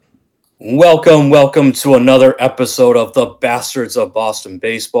Welcome to another episode of the Bastards of Boston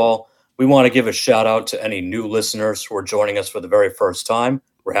Baseball. We want to give a shout out to any new listeners who are joining us for the very first time.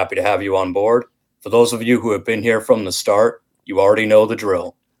 We're happy to have you on board. For those of you who have been here from the start, you already know the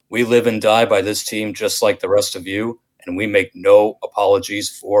drill. We live and die by this team just like the rest of you, and we make no apologies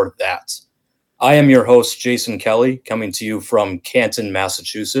for that. I am your host, Jason Kelly, coming to you from Canton,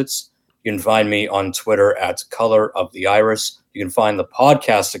 Massachusetts. You can find me on Twitter at Color of the Iris. You can find the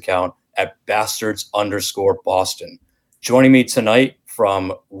podcast account at bastards_Boston. Joining me tonight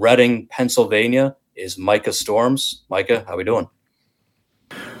from Reading, Pennsylvania is Micah Storms. Micah, how we doing?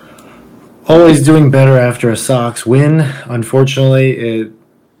 Always doing better after a Sox win. Unfortunately, it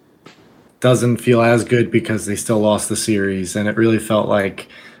doesn't feel as good because they still lost the series, and it really felt like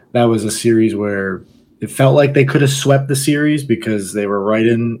that was a series where it felt like they could have swept the series because they were right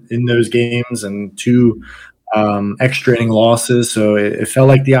in those games and two extra inning losses. So it felt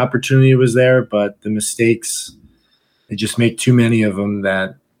like the opportunity was there, but the mistakes, they just make too many of them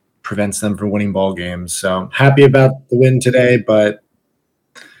that prevents them from winning ball games. So happy about the win today, but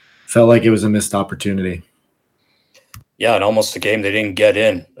felt like it was a missed opportunity. Yeah, and almost a game they didn't get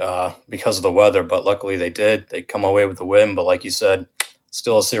in because of the weather, but luckily they did. They come away with the win, but like you said,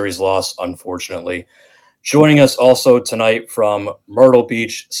 still a series loss, unfortunately. Joining us also tonight from Myrtle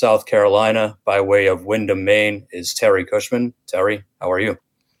Beach, South Carolina, by way of Windham, Maine, is Terry Cushman. Terry, how are you?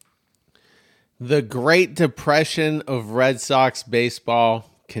 The Great Depression of Red Sox baseball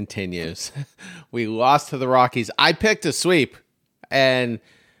continues. We lost to the Rockies. I picked a sweep, and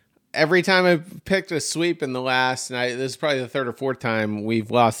every time I've picked a sweep in the last, and this is probably the third or fourth time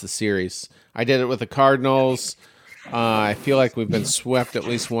we've lost the series. I did it with the Cardinals. I feel like we've been swept at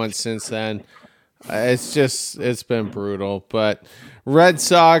least once since then. It's been brutal. But Red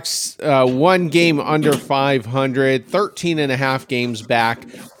Sox, one game under 500, 13 and a half games back,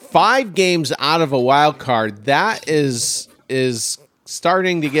 5 games out of a wild card. That is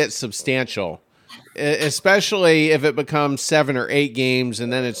starting to get substantial, especially if it becomes 7 or 8 games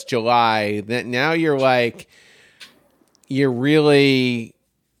and then it's July. That now you're really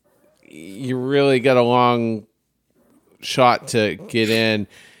got a long shot to get in.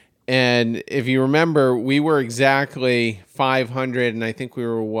 And if you remember, we were exactly 500, and I think we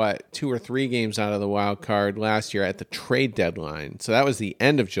were, 2 or 3 games out of the wild card last year at the trade deadline. So that was the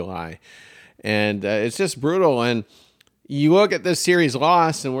end of July. And it's just brutal. And you look at this series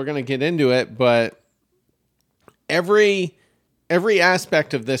loss, and we're going to get into it, but every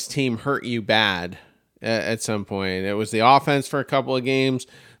aspect of this team hurt you bad at some point. It was the offense for a couple of games.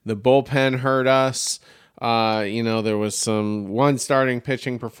 The bullpen hurt us. There was one starting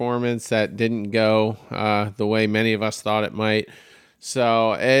pitching performance that didn't go the way many of us thought it might.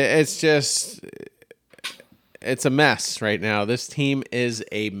 So it's a mess right now. This team is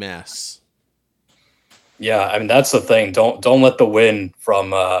a mess. Yeah, I mean that's the thing. Don't let the win from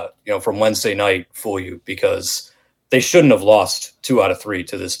Wednesday night fool you, because they shouldn't have lost 2 out of 3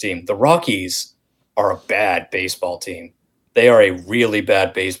 to this team. The Rockies are a bad baseball team. They are a really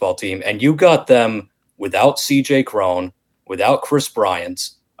bad baseball team, and you got them without CJ Cron, without Chris Bryant.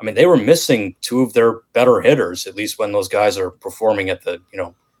 I mean, they were missing 2 of their better hitters, at least when those guys are performing at the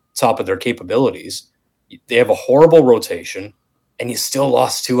top of their capabilities. They have a horrible rotation, and you still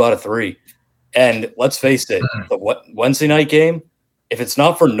lost 2 out of 3. And let's face it, the Wednesday night game, if it's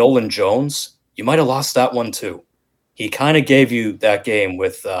not for Nolan Jones, you might have lost that one too. He kind of gave you that game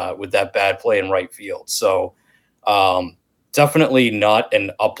with that bad play in right field. So definitely not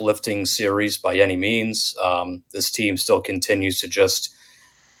an uplifting series by any means. This team still continues to just,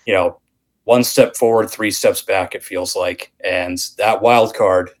 1 step forward, 3 steps back, it feels like. And that wild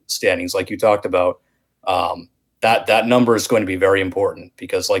card standings, like you talked about, that number is going to be very important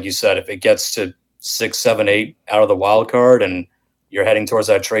because, like you said, if it gets to 6, 7, 8 out of the wild card and you're heading towards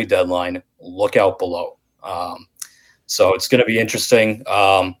that trade deadline, look out below. So it's going to be interesting.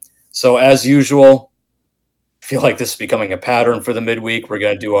 So as usual, I feel like this is becoming a pattern for the midweek. We're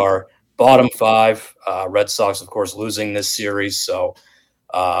going to do our bottom 5. Red Sox, of course, losing this series. So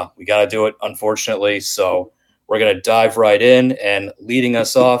we got to do it, unfortunately. So we're going to dive right in, and leading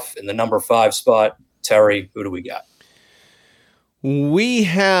us off in the number 5 spot, Terry, who do we got? We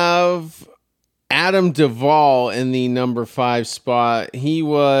have Adam Duvall in the number 5 spot. He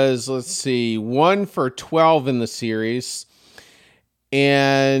was, 1 for 12 in the series.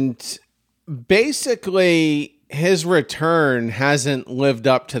 And basically, his return hasn't lived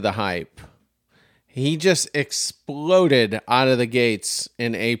up to the hype. He just exploded out of the gates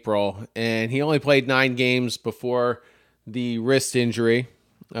in April, and he only played 9 games before the wrist injury,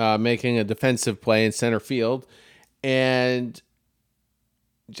 making a defensive play in center field, and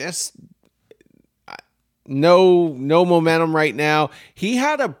just no momentum right now. He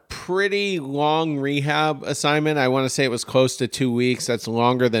had a pretty long rehab assignment. I want to say it was close to 2 weeks. That's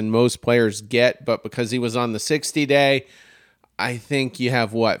longer than most players get, but because he was on the 60-day, I think you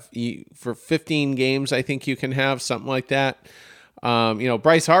have for 15 games, I think you can have something like that.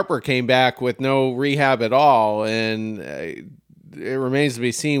 Bryce Harper came back with no rehab at all, and it remains to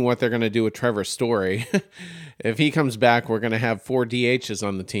be seen what they're going to do with Trevor Story. If he comes back, we're going to have 4 DHs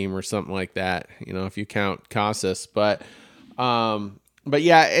on the team or something like that, if you count Casas. But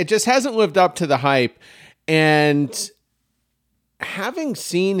yeah, it just hasn't lived up to the hype. And having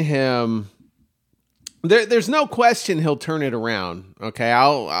seen him, there's no question he'll turn it around. Okay,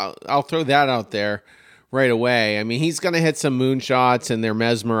 I'll throw that out there right away. I mean, he's going to hit some moonshots, and they're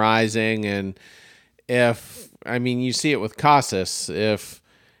mesmerizing. And you see it with Casas.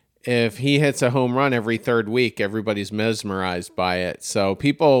 If he hits a home run every third week, everybody's mesmerized by it. So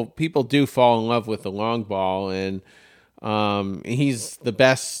people do fall in love with the long ball, and he's the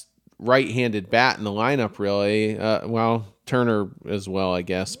best right-handed bat in the lineup, really. Turner as well, I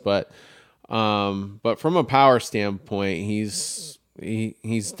guess. But from a power standpoint, he's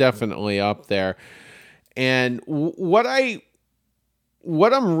definitely up there. And what I'm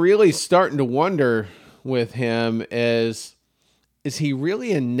really starting to wonder with him is he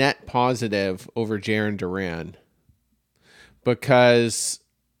really a net positive over Jarren Duran? Because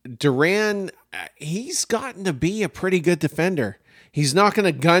Duran, he's gotten to be a pretty good defender. He's not going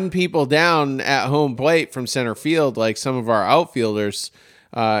to gun people down at home plate from center field like some of our outfielders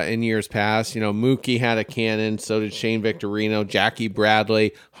in years past. Mookie had a cannon, so did Shane Victorino, Jackie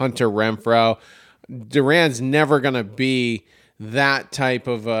Bradley, Hunter Renfroe. Duran's never going to be that type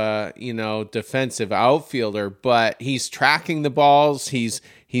of defensive outfielder, but he's tracking the balls. He's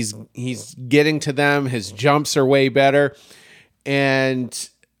getting to them. His jumps are way better. And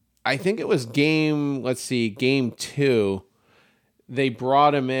I think it was game 2. They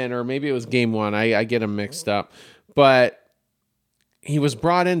brought him in, or maybe it was game 1. I get them mixed up, but he was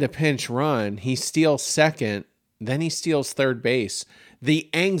brought in to pinch run. He steals second, then he steals third base.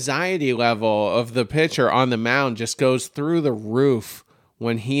 The anxiety level of the pitcher on the mound just goes through the roof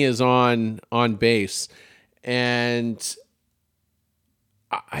when he is on base. And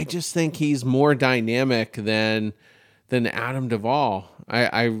I just think he's more dynamic than Adam Duvall.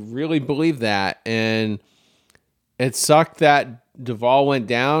 I really believe that. And it sucked that Duvall went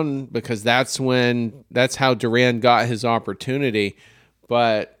down, because that's how Duran got his opportunity.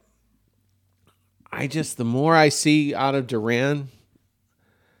 But the more I see out of Duran,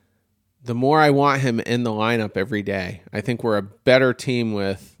 the more I want him in the lineup every day. I think we're a better team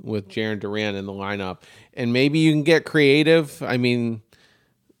with Jarren Duran in the lineup. And maybe you can get creative. I mean,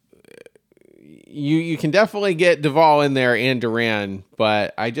 you can definitely get Duvall in there and Duran,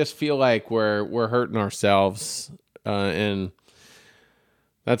 but I just feel like we're hurting ourselves. And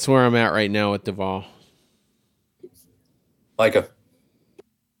that's where I'm at right now with Duvall. Micah.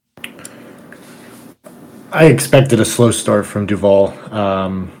 I expected a slow start from Duvall.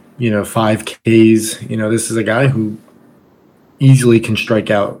 5 Ks. This is a guy who easily can strike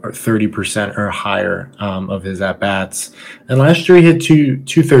out 30% or higher of his at-bats. And last year he hit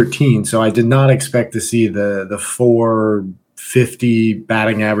 213, so I did not expect to see the 450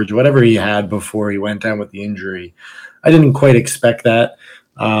 batting average, whatever he had before he went down with the injury. I didn't quite expect that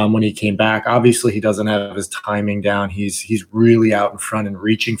when he came back. Obviously, he doesn't have his timing down. He's really out in front and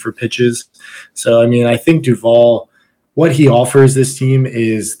reaching for pitches. So, I think Duvall, what he offers this team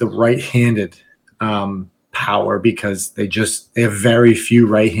is the right-handed power, because they have very few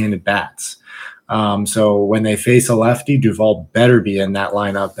right-handed bats. So when they face a lefty, Duvall better be in that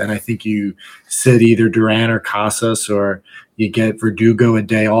lineup. And I think you sit either Duran or Casas, or you get Verdugo a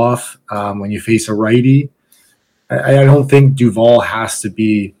day off when you face a righty. I don't think Duvall has to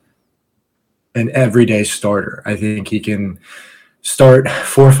be an everyday starter. I think he can start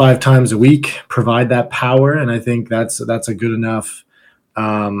 4 or 5 times a week, provide that power, and I think that's a good enough.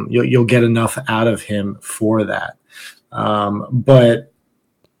 You'll get enough out of him for that. But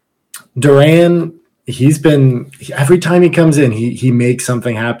Duran, he's been, every time he comes in, he makes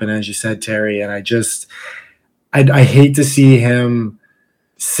something happen, as you said, Terry. And I hate to see him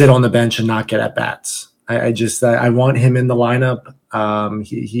sit on the bench and not get at bats. I want him in the lineup.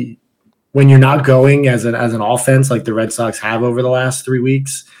 He when you're not going as an offense like the Red Sox have over the last 3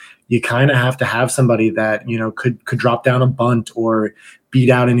 weeks, you kind of have to have somebody that, could drop down a bunt or beat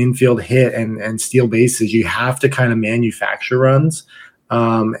out an infield hit and steal bases. You have to kind of manufacture runs.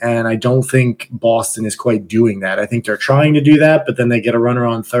 And I don't think Boston is quite doing that. I think they're trying to do that, but then they get a runner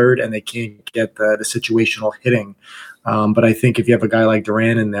on third and they can't get the situational hitting. But I think if you have a guy like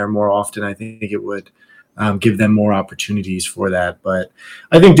Duran in there more often, I think it would give them more opportunities for that. But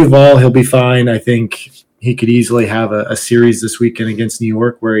I think Duvall, he'll be fine. I think he could easily have a series this weekend against New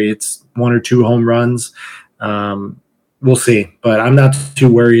York where it's 1 or 2 home runs. We'll see, but I'm not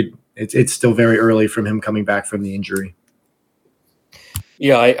too worried. It's still very early from him coming back from the injury.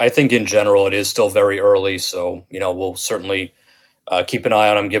 Yeah, I think in general it is still very early, so we'll certainly keep an eye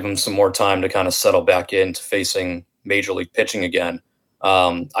on him, give him some more time to kind of settle back into facing major league pitching again.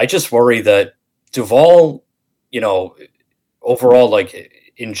 I just worry that Duvall, overall,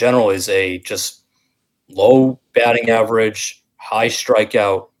 like in general, is a just low batting average, high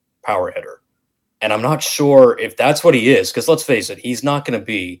strikeout power hitter. And I'm not sure if that's what he is, because let's face it, he's not going to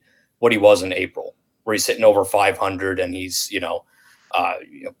be what he was in April, where he's hitting over 500 and he's,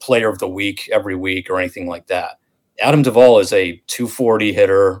 player of the week every week or anything like that. Adam Duvall is a 240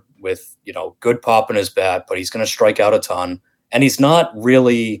 hitter with, good pop in his bat, but he's going to strike out a ton. And he's not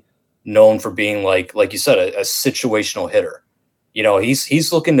really known for being like you said, a situational hitter.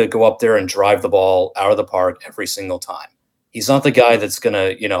 He's looking to go up there and drive the ball out of the park every single time. He's not the guy that's going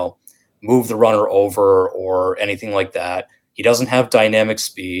to, move the runner over or anything like that. He doesn't have dynamic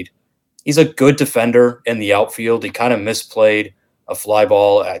speed. He's a good defender in the outfield. He kind of misplayed a fly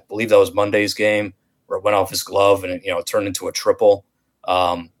ball. I believe that was Monday's game where it went off his glove and it turned into a triple.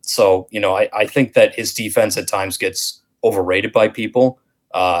 So I think that his defense at times gets overrated by people.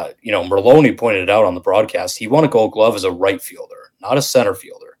 Merloni pointed it out on the broadcast. He won a Gold Glove as a right fielder, not a center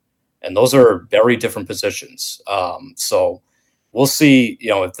fielder. And those are very different positions. So we'll see,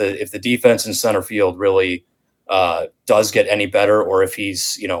 if the defense in center field really does get any better, or if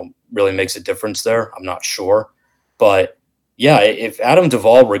he's, really makes a difference there. I'm not sure. But yeah, if Adam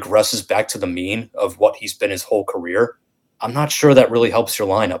Duvall regresses back to the mean of what he's been his whole career, I'm not sure that really helps your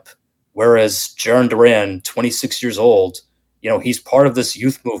lineup. Whereas Jarren Duran, 26 years old, he's part of this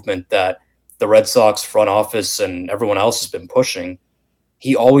youth movement that the Red Sox front office and everyone else has been pushing.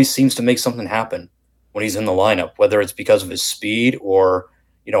 He always seems to make something happen when he's in the lineup, whether it's because of his speed or,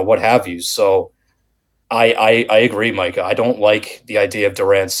 what have you. So I agree, Micah. I don't like the idea of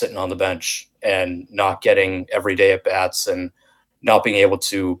Duran sitting on the bench and not getting everyday at bats and not being able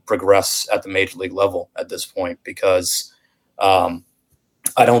to progress at the major league level at this point, because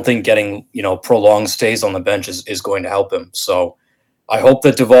I don't think getting, prolonged stays on the bench is going to help him. So I hope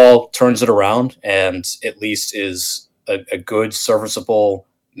that Duvall turns it around and at least is a good, serviceable,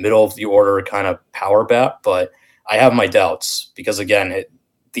 middle of the order kind of power bat. But I have my doubts because, again,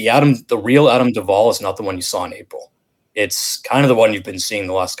 the real Adam Duvall is not the one you saw in April. It's kind of the one you've been seeing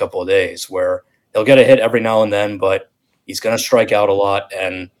the last couple of days, where he'll get a hit every now and then, but he's going to strike out a lot,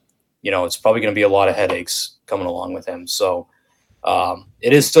 and it's probably going to be a lot of headaches coming along with him. So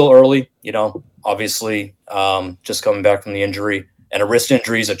it is still early, obviously, just coming back from the injury, and a wrist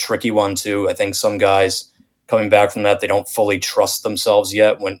injury is a tricky one too. I think some guys coming back from that, they don't fully trust themselves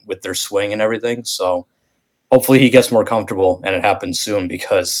yet with their swing and everything. So hopefully he gets more comfortable and it happens soon,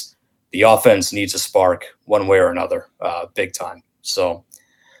 because the offense needs a spark one way or another, big time. So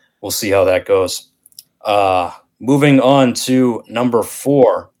we'll see how that goes. Moving on to number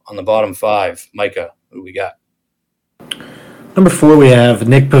 4 on the bottom 5. Micah, who do we got? Number 4, we have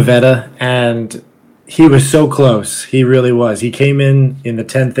Nick Pivetta, and he was so close. He really was. He came in the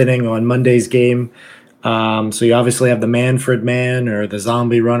 10th inning on Monday's game. So you obviously have the Manfred man or the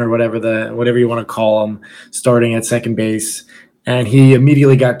zombie run or whatever you want to call him, starting at second base, and he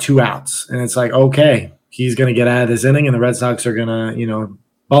immediately got 2 outs. And it's like, okay, he's going to get out of this inning, and the Red Sox are going to,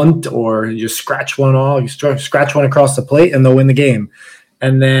 bunt or just scratch one across the plate, and they'll win the game.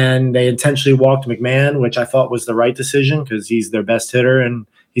 And then they intentionally walked McMahon, which I thought was the right decision because he's their best hitter and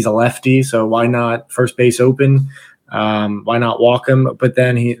he's a lefty. So why not first base open? Why not walk him? But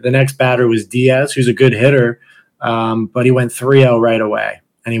then the next batter was Diaz, who's a good hitter, but he went 3-0 right away,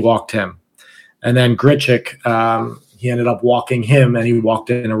 and he walked him. And then Grichuk, he ended up walking him, and he walked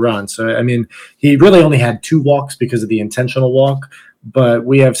in a run. So, I mean, he really only had 2 walks because of the intentional walk, but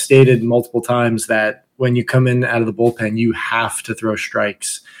we have stated multiple times that when you come in out of the bullpen, you have to throw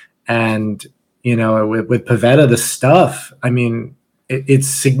strikes. And, with Pivetta, the stuff, I mean, it's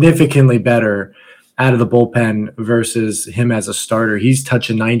significantly better out of the bullpen versus him as a starter. He's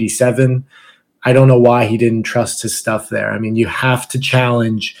touching 97. I don't know why he didn't trust his stuff there. I mean, you have to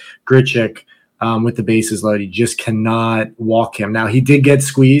challenge Grichuk with the bases loaded. You just cannot walk him. Now, he did get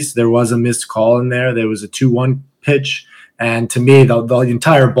squeezed. There was a missed call in there. There was a 2-1 pitch. And to me, the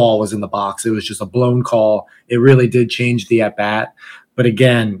entire ball was in the box. It was just a blown call. It really did change the at-bat. But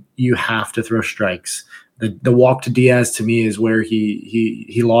again, you have to throw strikes. The walk to Diaz, to me, is where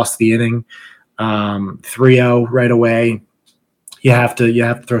he lost the inning. 3-0 right away. you have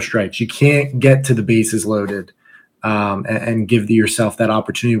to throw strikes. You can't get to the bases loaded and give yourself that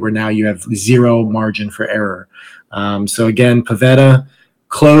opportunity where now you have zero margin for error. So again, Pivetta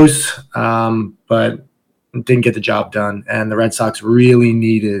close, but didn't get the job done. And the Red Sox really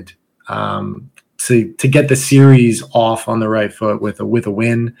needed to get the series off on the right foot with a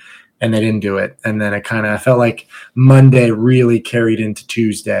win, and they didn't do it. And then it kind of felt like Monday really carried into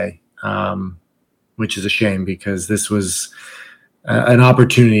Tuesday, which is a shame because this was an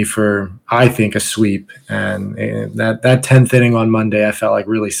opportunity for, I think, a sweep. And that 10th inning on Monday, I felt like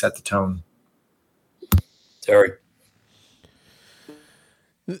really set the tone. Terry.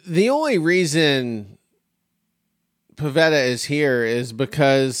 The only reason Pivetta is here is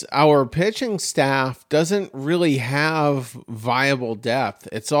because our pitching staff doesn't really have viable depth.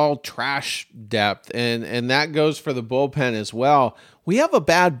 It's all trash depth, and that goes for the bullpen as well. We have a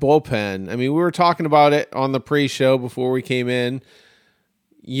bad bullpen. I mean, we were talking about it on the pre-show before we came in.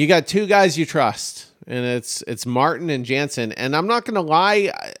 You got two guys you trust, and it's Martin and Jansen. And I'm not going to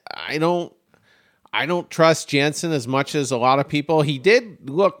lie, I don't trust Jansen as much as a lot of people. He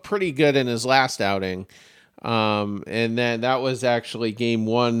did look pretty good in his last outing. And then that was actually game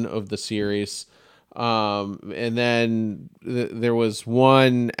one of the series. And then there was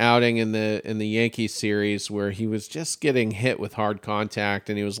one outing in the Yankees series where he was just getting hit with hard contact,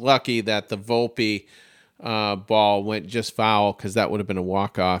 and he was lucky that the Volpe ball went just foul, because that would have been a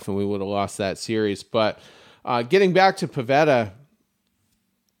walk-off and we would have lost that series. But getting back to Pivetta,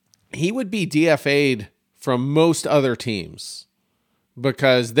 he would be DFA'd from most other teams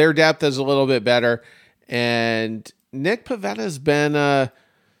because their depth is a little bit better. And Nick Pivetta's been a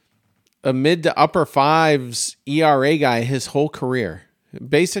mid to upper fives ERA guy his whole career,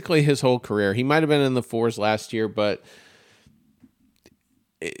 basically his whole career. He might have been in the fours last year, but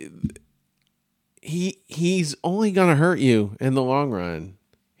he's only going to hurt you in the long run.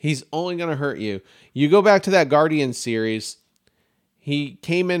 He's only going to hurt you. You go back to that Guardian series, he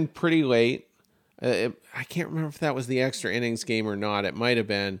came in pretty late. I can't remember if that was the extra innings game or not. It might have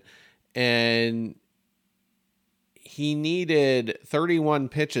been. And he needed 31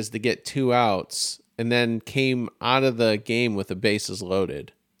 pitches to get 2 outs, and then came out of the game with the bases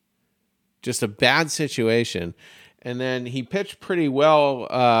loaded. Just a bad situation. And then he pitched pretty well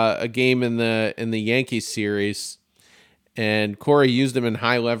a game in the Yankees series, and Corey used him in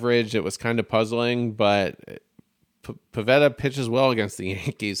high leverage. It was kind of puzzling, but Pivetta pitches well against the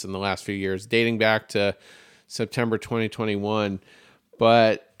Yankees in the last few years, dating back to September 2021.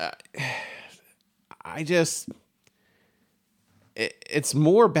 But it's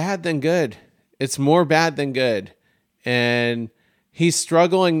more bad than good. It's more bad than good. And he's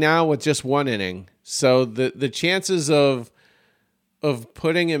struggling now with just one inning. So the chances of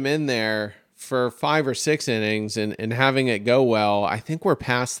putting him in there for 5 or 6 innings and having it go well, I think we're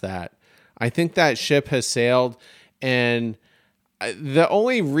past that. I think that ship has sailed. And the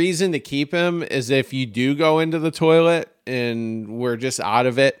only reason to keep him is if you do go into the toilet and we're just out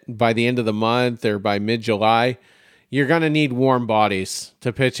of it by the end of the month or by mid-July, you're going to need warm bodies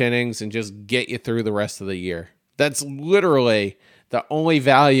to pitch innings and just get you through the rest of the year. That's literally the only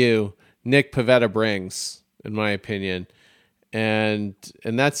value Nick Pivetta brings, in my opinion. And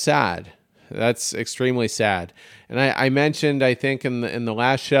that's sad. That's extremely sad. And I mentioned, I think in the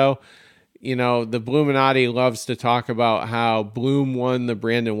last show, you know, the Bluminati loves to talk about how Bloom won the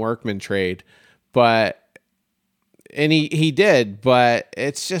Brandon Workman trade, and he did, but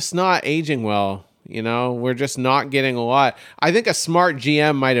it's just not aging well. You know, we're just not getting a lot. I think a smart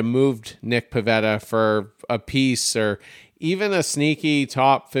GM might have moved Nick Pivetta for a piece or even a sneaky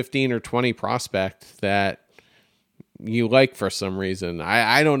top 15 or 20 prospect that you like for some reason.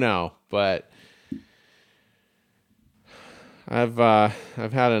 I don't know, but I've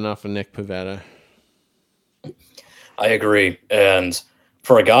had enough of Nick Pivetta. I agree. And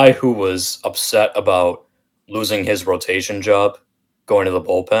for a guy who was upset about losing his rotation job, going to the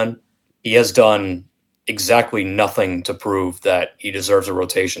bullpen, he has done exactly nothing to prove that he deserves a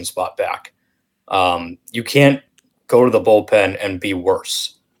rotation spot back. You can't go to the bullpen and be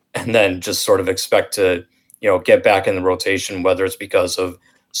worse and then just sort of expect to, get back in the rotation, whether it's because of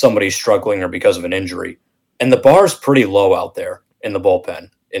somebody struggling or because of an injury. And the bar's pretty low out there in the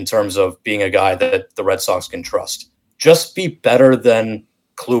bullpen in terms of being a guy that the Red Sox can trust. Just be better than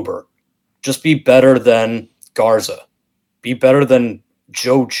Kluber. Just be better than Garza. Be better than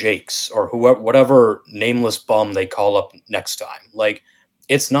Joe Jakes or whoever, whatever nameless bum they call up next time. Like,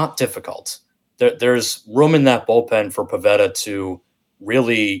 it's not difficult. There's room in that bullpen for Pivetta to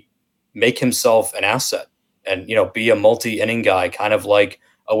really make himself an asset and, be a multi-inning guy, kind of like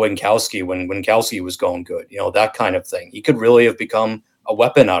a Winkowski when Winkowski was going good, that kind of thing. He could really have become a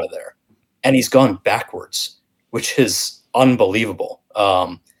weapon out of there. And he's gone backwards, which is unbelievable.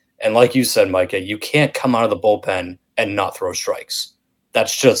 And like you said, Micah, you can't come out of the bullpen and not throw strikes.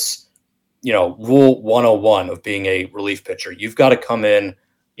 That's just, rule 101 of being a relief pitcher. You've got to come in,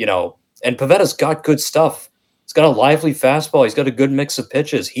 and Pavetta's got good stuff. He's got a lively fastball. He's got a good mix of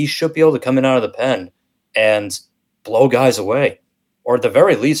pitches. He should be able to come in out of the pen and blow guys away, or at the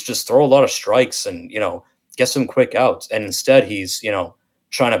very least, just throw a lot of strikes and, get some quick outs. And instead he's,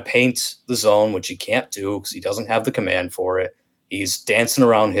 trying to paint the zone, which he can't do because he doesn't have the command for it. He's dancing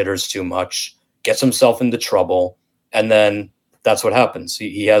around hitters too much, gets himself into trouble. And then that's what happens.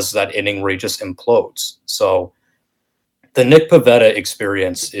 He has that inning where he just implodes. So the Nick Pivetta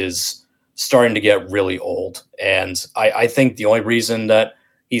experience is starting to get really old. And I think the only reason that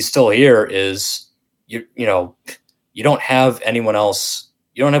he's still here is, you don't have anyone else.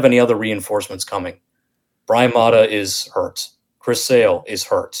 You don't have any other reinforcements coming. Brian Mata is hurt. Chris Sale is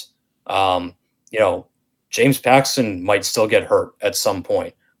hurt. James Paxton might still get hurt at some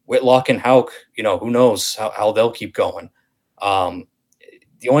point. Whitlock and Houck, who knows how they'll keep going. The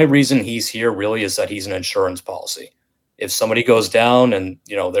only reason he's here really is that he's an insurance policy. If somebody goes down and,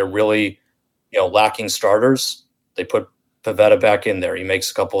 they're really, lacking starters, they put Pivetta back in there. He makes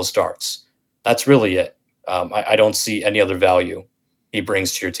a couple of starts. That's really it. I don't see any other value he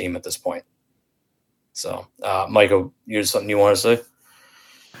brings to your team at this point. So, Michael, you have something you want to say?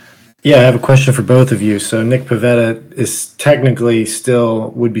 Yeah, I have a question for both of you. So Nick Pivetta is technically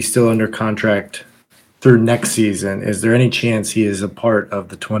would be still under contract through next season. Is there any chance he is a part of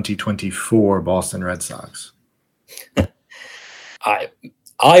the 2024 Boston Red Sox?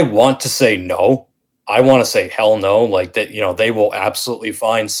 I want to say no. I want to say hell no. Like that, they will absolutely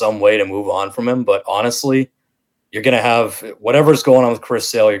find some way to move on from him. But honestly, you're going to have whatever's going on with Chris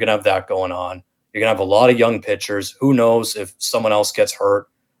Sale. You're going to have that going on. You're going to have a lot of young pitchers. Who knows if someone else gets hurt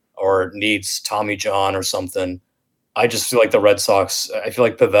or needs Tommy John or something. I just feel like the Red Sox, I feel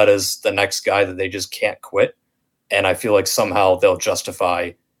like Pivetta's the next guy that they just can't quit. And I feel like somehow they'll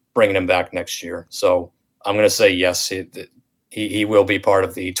justify bringing him back next year. So I'm going to say yes, he will be part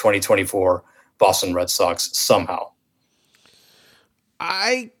of the 2024 Boston Red Sox somehow.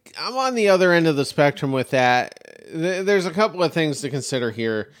 I'm on the other end of the spectrum with that. There's a couple of things to consider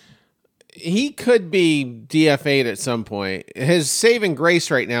here. He could be DFA'd at some point. His saving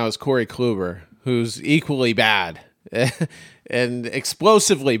grace right now is Corey Kluber, who's equally bad and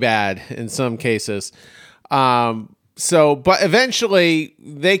explosively bad in some cases. But eventually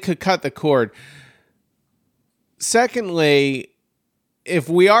they could cut the cord. Secondly, if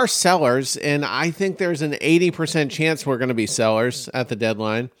we are sellers, and I think there's an 80% chance we're going to be sellers at the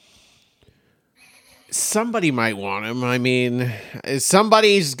deadline, somebody might want him. I mean,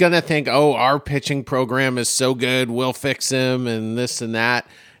 somebody's going to think, oh, our pitching program is so good, we'll fix him and this and that.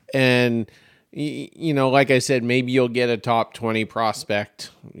 And, like I said, maybe you'll get a top 20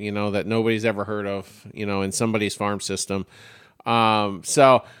 prospect, that nobody's ever heard of, in somebody's farm system.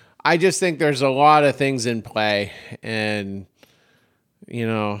 So I just think there's a lot of things in play. And,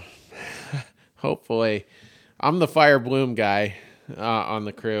 hopefully I'm the Fire Bloom guy on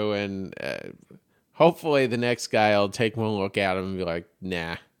the crew. And, hopefully the next guy will take one look at him and be like,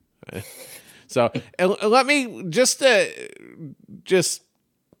 nah. So let me just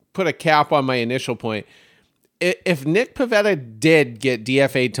put a cap on my initial point. If Nick Pivetta did get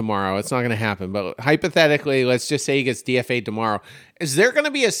DFA'd tomorrow, it's not going to happen, but hypothetically, let's just say he gets DFA'd tomorrow. Is there going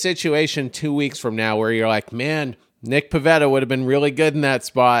to be a situation 2 weeks from now where you're like, man, Nick Pivetta would have been really good in that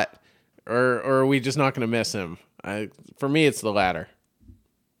spot, or are we just not going to miss him? For me, it's the latter.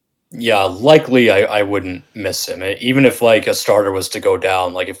 Yeah, likely I wouldn't miss him. Even if like a starter was to go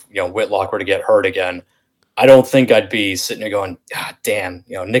down, like if Whitlock were to get hurt again, I don't think I'd be sitting there going, ah, damn,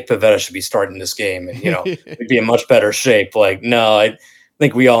 Nick Pivetta should be starting this game and he'd be in much better shape. Like, no, I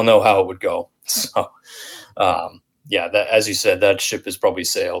think we all know how it would go. So that, as you said, that ship has probably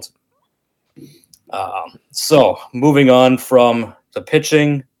sailed. So moving on from the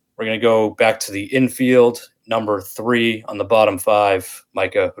pitching, we're gonna go back to the infield. Number 3 on the bottom 5.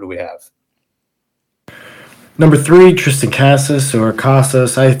 Micah, who do we have? Number 3, Tristan Casas or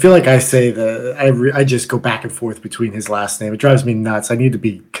Casas. I feel like I say I just go back and forth between his last name. It drives me nuts. I need to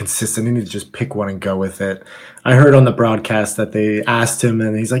be consistent. I need to just pick one and go with it. I heard on the broadcast that they asked him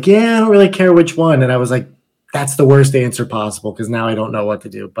and he's like, yeah, I don't really care which one. And I was like, that's the worst answer possible because now I don't know what to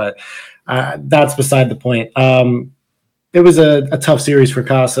do. But that's beside the point. It was a tough series for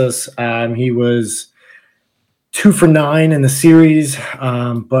Casas. He was 2 for 9 in the series,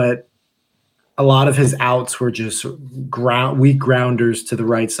 but a lot of his outs were just weak grounders to the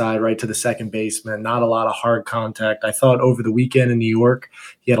right side, right to the second baseman. Not a lot of hard contact. I thought over the weekend in New York,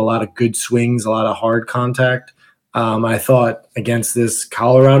 he had a lot of good swings, a lot of hard contact. I thought against this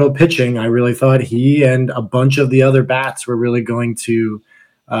Colorado pitching, I really thought he and a bunch of the other bats were really going to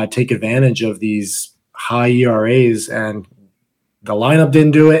take advantage of these high ERAs, and the lineup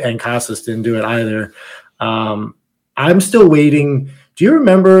didn't do it, and Casas didn't do it either. I'm still waiting. Do you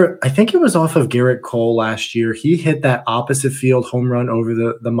remember, I think it was off of Garrett Cole last year, he hit that opposite field home run over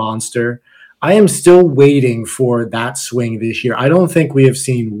the monster. I am still waiting for that swing this year. I don't think we have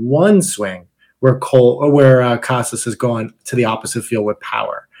seen one swing where Casas has gone to the opposite field with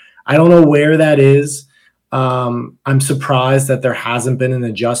power. I don't know where that is. I'm surprised that there hasn't been an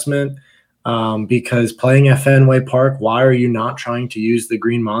adjustment because playing at Fenway Park, why are you not trying to use the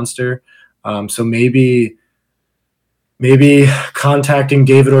Green Monster? So maybe contacting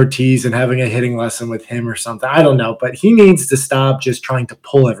David Ortiz and having a hitting lesson with him or something. I don't know, but he needs to stop just trying to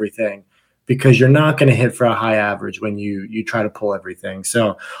pull everything, because you're not going to hit for a high average when you try to pull everything.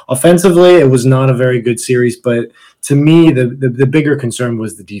 So offensively, it was not a very good series, but to me, the bigger concern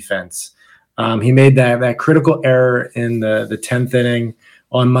was the defense. He made that critical error in the 10th inning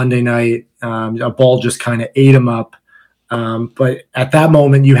on Monday night. A ball just kind of ate him up. But at that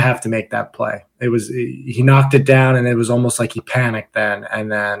moment, you have to make that play. He knocked it down, and it was almost like he panicked then,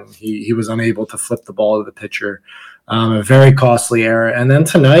 and then he was unable to flip the ball to the pitcher. A very costly error. And then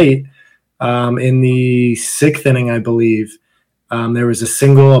tonight, in the 6th inning, I believe, there was a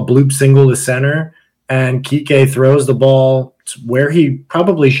bloop single to center, and Kike throws the ball where he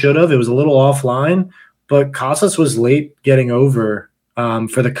probably should have. It was a little offline, but Casas was late getting over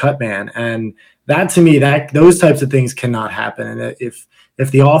for the cut man. And that, to me, those types of things cannot happen. And if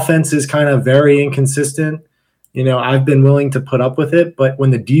the offense is kind of very inconsistent, I've been willing to put up with it. But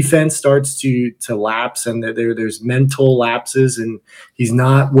when the defense starts to lapse and there's mental lapses and he's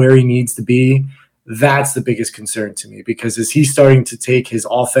not where he needs to be, that's the biggest concern to me, because as he's starting to take his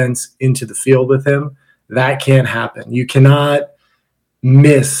offense into the field with him, that can't happen. You cannot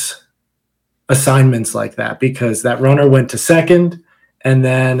miss assignments like that, because that runner went to second, and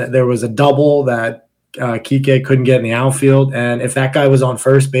then there was a double that Kike couldn't get in the outfield. And if that guy was on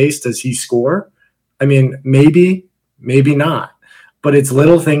first base, does he score? I mean, maybe not. But it's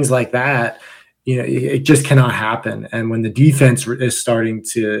little things like that. It just cannot happen. And when the defense is starting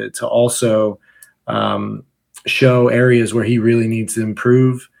to also show areas where he really needs to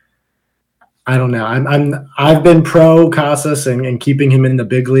improve, I don't know. I've been pro Casas and keeping him in the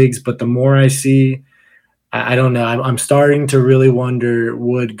big leagues, but the more I see, I don't know. I'm starting to really wonder,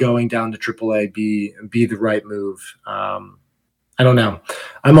 would going down to AAA be the right move? I don't know.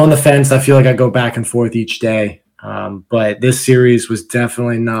 I'm on the fence. I feel like I go back and forth each day. But this series was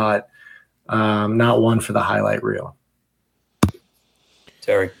definitely not one for the highlight reel.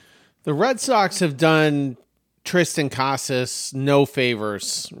 Terry. The Red Sox have done Tristan Casas no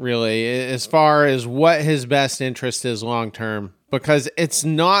favors, really, as far as what his best interest is long term, because it's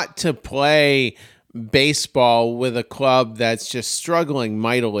not to play baseball with a club that's just struggling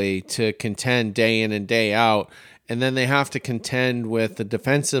mightily to contend day in and day out. And then they have to contend with the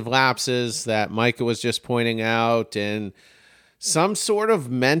defensive lapses that Micah was just pointing out and some sort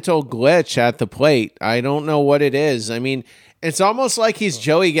of mental glitch at the plate. I don't know what it is. I mean, it's almost like he's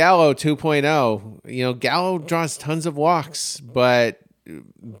Joey Gallo 2.0. Gallo draws tons of walks, but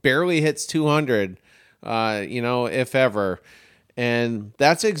barely hits 200, if ever. And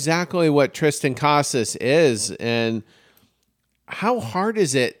that's exactly what Tristan Casas is. And how hard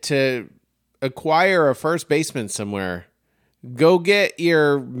is it to acquire a first baseman somewhere? Go get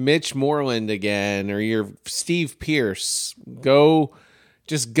your Mitch Moreland again, or your Steve Pierce. Go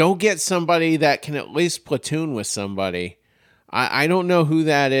get somebody that can at least platoon with somebody. I don't know who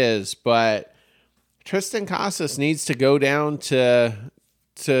that is, but Tristan Casas needs to go down to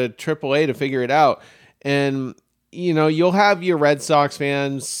AAA to figure it out. And you'll have your Red Sox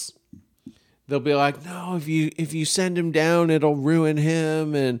fans. They'll be like, no, if you send him down, it'll ruin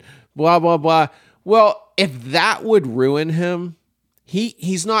him and blah, blah, blah. Well, if that would ruin him,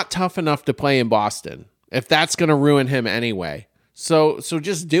 he's not tough enough to play in Boston, if that's going to ruin him anyway. So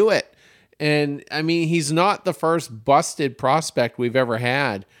just do it. And I mean, he's not the first busted prospect we've ever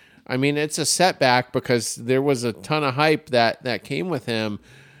had. I mean, it's a setback because there was a ton of hype that came with him.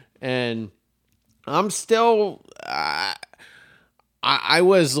 And I'm still, I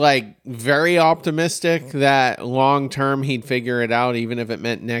was like very optimistic that long term he'd figure it out, even if it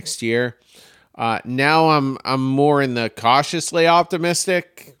meant next year. Now I'm more in the cautiously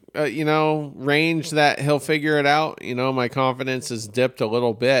optimistic, range that he'll figure it out. My confidence has dipped a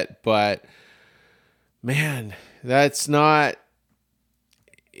little bit, but Man, that's not.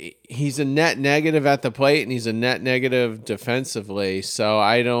 He's a net negative at the plate, and he's a net negative defensively. So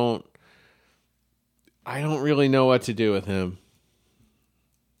I don't really know what to do with him.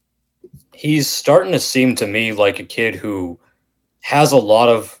 He's starting to seem to me like a kid who has a lot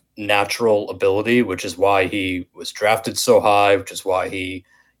of natural ability, which is why he was drafted so high, which is why he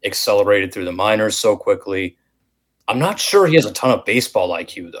accelerated through the minors so quickly. I'm not sure he has a ton of baseball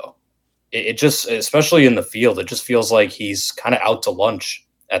IQ, though. It just, especially in the field, it just feels like he's kind of out to lunch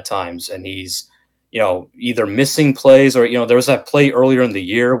at times, and he's, either missing plays or, there was that play earlier in the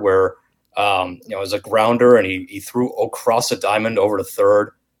year where, it was a grounder and he threw across a diamond over to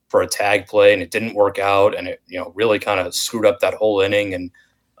third for a tag play, and it didn't work out, and it, really kind of screwed up that whole inning. And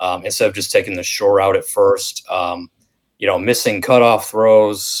instead of just taking the shore out at first, missing cutoff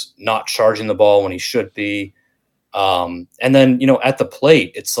throws, not charging the ball when he should be. And then, at the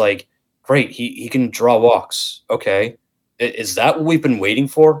plate, it's like, great, he can draw walks. Okay. Is that what we've been waiting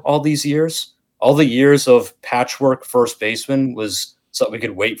for all these years? All the years of patchwork first baseman was so that we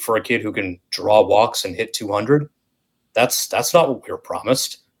could wait for a kid who can draw walks and hit 200. That's not what we were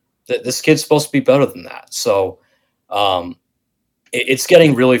promised. This kid's supposed to be better than that. So it's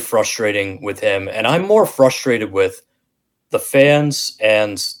getting really frustrating with him. And I'm more frustrated with the fans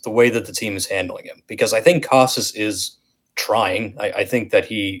and the way that the team is handling him, because I think Casas is trying. I think that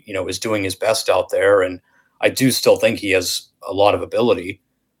he, is doing his best out there. And I do still think he has a lot of ability.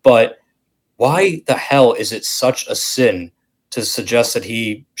 But why the hell is it such a sin to suggest that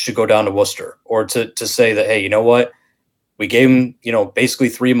he should go down to Worcester, or to say that, hey, you know what? We gave him, basically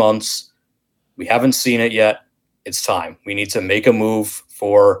 3 months. We haven't seen it yet. It's time. We need to make a move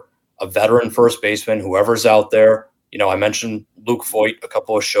for a veteran first baseman, whoever's out there. I mentioned Luke Voigt a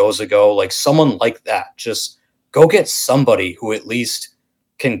couple of shows ago, like someone like that. Just go get somebody who at least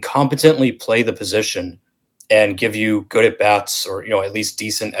can competently play the position and give you good at bats, or, at least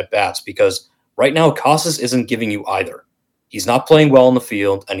decent at bats, because right now Casas isn't giving you either. He's not playing well in the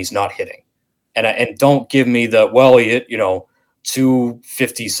field and he's not hitting. And don't give me the, well, he hit,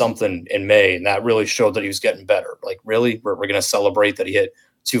 250 something in May, and that really showed that he was getting better. Like, really? We're going to celebrate that he hit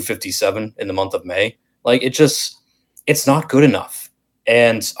 257 in the month of May? Like, it's not good enough.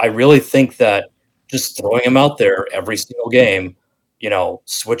 And I really think that just throwing him out there every single game,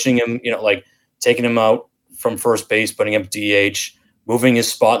 switching him, like taking him out from first base, putting him DH, moving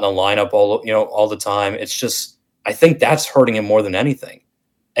his spot in the lineup all the time. It's just, I think that's hurting him more than anything.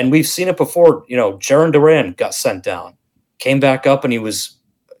 And we've seen it before. Jaron Duran got sent down, came back up, and he was,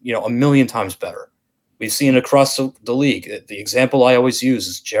 a million times better. We've seen it across the league. The example I always use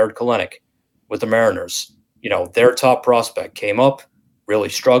is Jared Kelenic with the Mariners. Their top prospect came up, really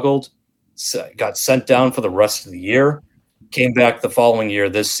struggled, got sent down for the rest of the year, came back the following year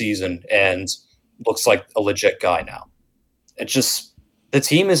this season, and looks like a legit guy now. It's just, the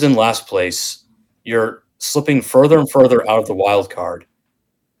team is in last place. You're slipping further and further out of the wild card.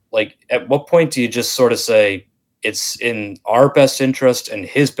 Like, at what point do you just sort of say it's in our best interest and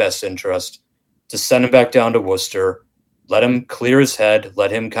his best interest to send him back down to Worcester, let him clear his head,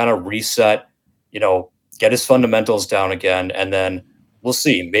 let him kind of reset, get his fundamentals down again, and then we'll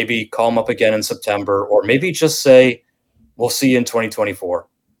see. Maybe call him up again in September, or maybe just say, we'll see you in 2024.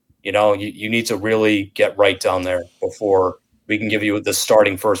 You need to really get right down there before we can give you the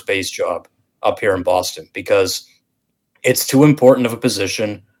starting first base job up here in Boston, because it's too important of a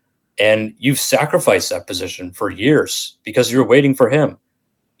position, and you've sacrificed that position for years because you're waiting for him.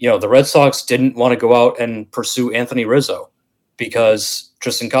 The Red Sox didn't want to go out and pursue Anthony Rizzo because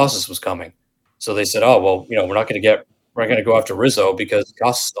Tristan Casas was coming. So they said, oh, well, we're not going to go after Rizzo because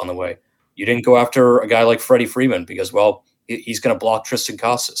Casas is on the way. You didn't go after a guy like Freddie Freeman because, well, he's going to block Tristan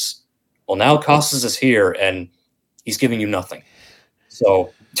Casas. Well, now Casas is here and he's giving you nothing.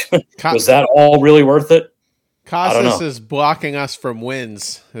 So was that all really worth it? Casas is blocking us from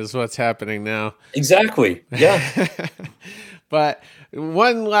wins is what's happening now. Exactly. Yeah. But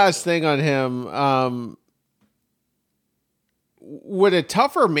one last thing on him. Would a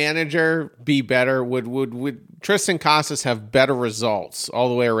tougher manager be better? Would Tristan Casas have better results all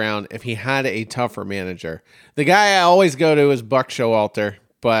the way around if he had a tougher manager? The guy I always go to is Buck Showalter,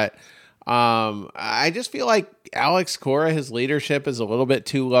 but I just feel like Alex Cora, his leadership is a little bit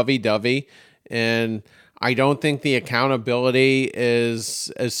too lovey-dovey, and I don't think the accountability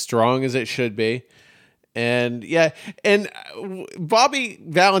is as strong as it should be. And Bobby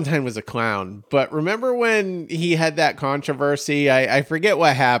Valentine was a clown, but remember when he had that controversy? I forget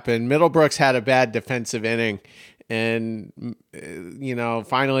what happened. Middlebrooks had a bad defensive inning, and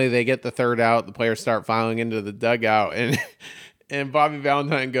finally they get the third out. The players start filing into the dugout, and Bobby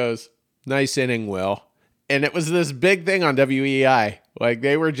Valentine goes, "Nice inning, Will." And it was this big thing on WEI. Like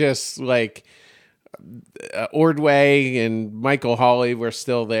they were just like Ordway and Michael Hawley were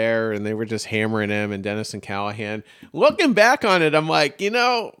still there, and they were just hammering him, and Dennis and Callahan. Looking back on it, I'm like,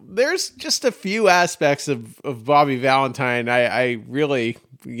 there's just a few aspects of Bobby Valentine I really,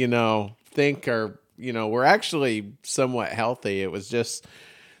 think are, were actually somewhat healthy. It was just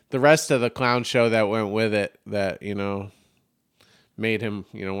the rest of the clown show that went with it that, made him,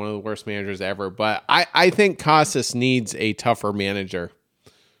 one of the worst managers ever. But I think Casas needs a tougher manager.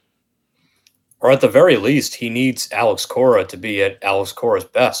 Or at the very least, he needs Alex Cora to be at Alex Cora's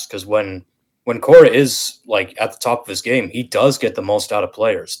best. Because when Cora is like at the top of his game, he does get the most out of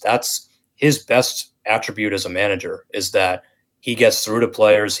players. That's his best attribute as a manager, is that he gets through to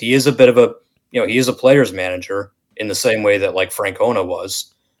players. He is a bit of a, he is a player's manager in the same way that like Francona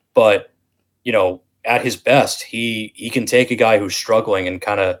was. But, at his best, he can take a guy who's struggling and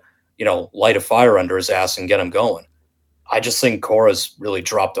kind of, light a fire under his ass and get him going. I just think Cora's really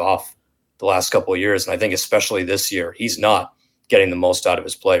dropped off the last couple of years. And I think especially this year, he's not getting the most out of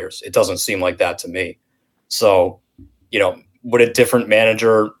his players. It doesn't seem like that to me. So, would a different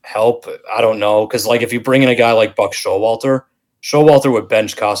manager help? I don't know. Because like if you bring in a guy like Buck Showalter would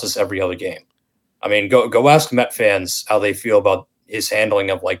bench Casas every other game. I mean, go ask Met fans how they feel about his handling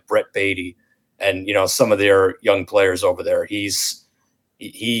of like Brett Beatty and, some of their young players over there.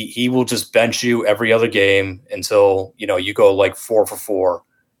 He will just bench you every other game until, you go like 4 for 4.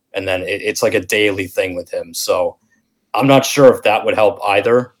 And then it's like a daily thing with him. So I'm not sure if that would help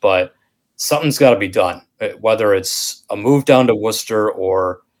either, but something's got to be done, whether it's a move down to Worcester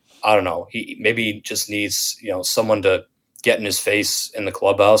or I don't know. He maybe just needs, someone to get in his face in the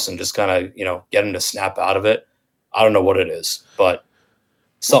clubhouse and just kind of, get him to snap out of it. I don't know what it is, but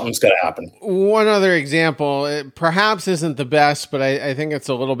something's got to happen. One other example, it perhaps isn't the best, but I think it's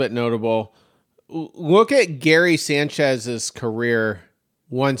a little bit notable. Look at Gary Sanchez's career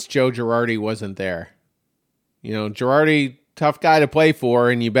once Joe Girardi wasn't there. Girardi, tough guy to play for,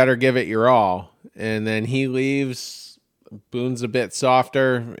 and you better give it your all. And then he leaves, Boone's a bit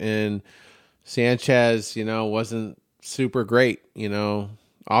softer, and Sanchez, wasn't super great,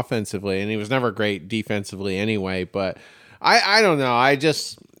 offensively, and he was never great defensively anyway. But I don't know. I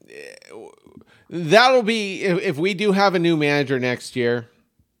just, that'll be, if we do have a new manager next year,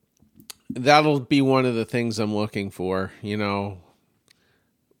 that'll be one of the things I'm looking for,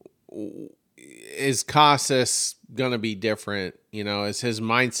 Is Casas going to be different? Is his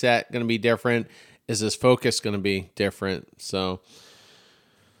mindset going to be different? Is his focus going to be different? So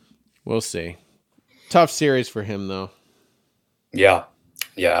we'll see. Tough series for him, though. Yeah,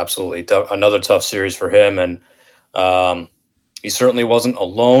 absolutely. Another tough series for him. And he certainly wasn't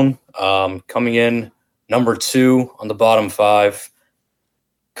alone. Coming in number 2 on the bottom 5,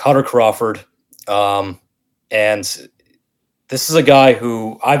 Kutter Crawford. And this is a guy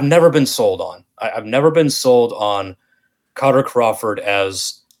who I've never been sold on. I've never been sold on Kutter Crawford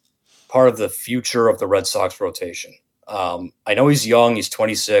as part of the future of the Red Sox rotation. I know he's young, he's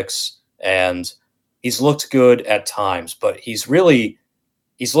 26, and he's looked good at times, but he's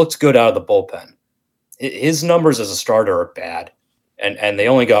looked good out of the bullpen. His numbers as a starter are bad, and they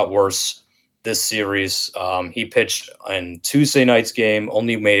only got worse this series. He pitched in Tuesday night's game,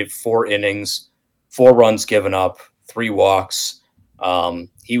 only made 4 innings, 4 runs given up, 3 walks.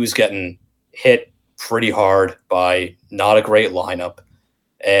 He was getting hit pretty hard by not a great lineup.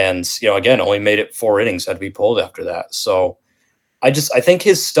 And, again, only made it 4 innings, had to be pulled after that. So I think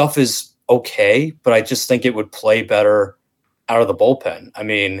his stuff is okay, but I just think it would play better out of the bullpen. I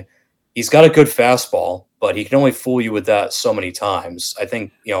mean, he's got a good fastball, but he can only fool you with that so many times. I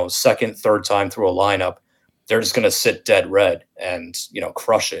think, second, third time through a lineup, they're just going to sit dead red and,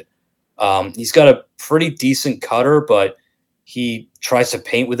 crush it. He's got a pretty decent cutter, but he tries to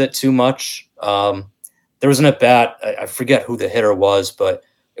paint with it too much. There was an at-bat, I forget who the hitter was, but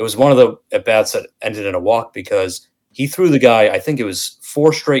it was one of the at-bats that ended in a walk because he threw the guy, I think it was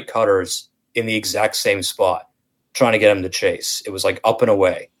 4 straight cutters in the exact same spot, trying to get him to chase. It was like up and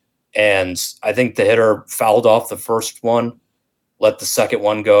away. And I think the hitter fouled off the first one, let the second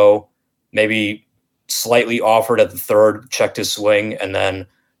one go, maybe slightly offered at the third, checked his swing, and then,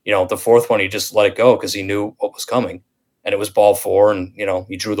 the fourth one, he just let it go because he knew what was coming. And it was ball 4, and,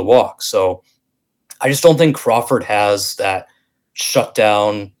 he drew the walk. So I just don't think Crawford has that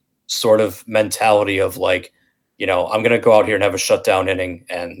shutdown sort of mentality of like, I'm going to go out here and have a shutdown inning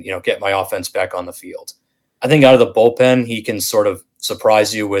and, get my offense back on the field. I think out of the bullpen, he can sort of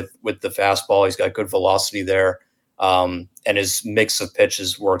surprise you with the fastball. He's got good velocity there. And his mix of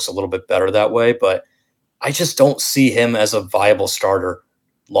pitches works a little bit better that way. But I just don't see him as a viable starter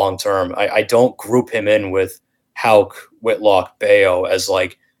long term. I don't group him in with Houck, Whitlock, Bayo as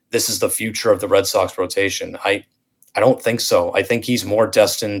like this is the future of the Red Sox rotation. I don't think so. I think he's more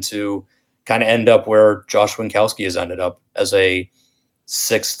destined to kind of end up where Josh Winkowski has ended up as a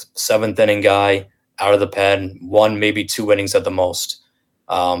sixth, seventh inning guy out of the pen, one, maybe 2 innings at the most.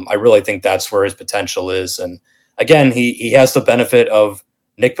 I really think that's where his potential is. And again, he has the benefit of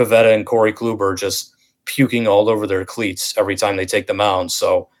Nick Pivetta and Corey Kluber just puking all over their cleats every time they take the mound.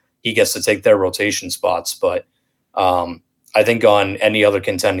 So he gets to take their rotation spots. But I think on any other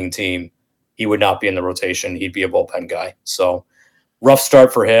contending team, he would not be in the rotation. He'd be a bullpen guy. So rough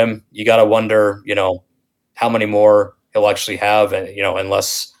start for him. You got to wonder, how many more he'll actually have, and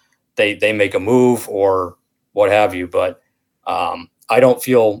unless they make a move or what have you. But I don't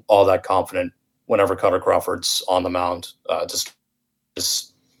feel all that confident whenever Kutter Crawford's on the mound. Just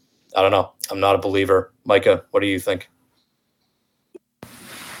I don't know. I'm not a believer. Micah, what do you think?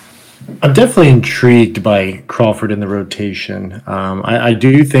 I'm definitely intrigued by Crawford in the rotation. I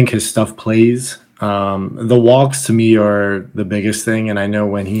do think his stuff plays. The walks to me are the biggest thing, and I know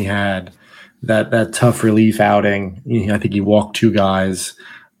when he had that tough relief outing, I think he walked 2 guys.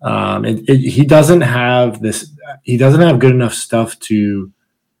 He doesn't have this. He doesn't have good enough stuff to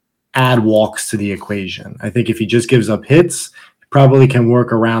add walks to the equation. I think if he just gives up hits, he probably can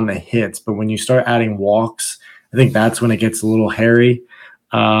work around the hits. But when you start adding walks, I think that's when it gets a little hairy.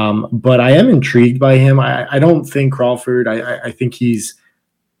 But I am intrigued by him. I don't think Crawford. I think he's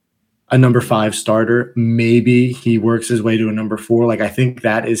a number 5 starter. Maybe he works his way to a number 4. Like I think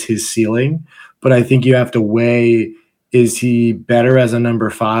that is his ceiling. But I think you have to weigh: is he better as a number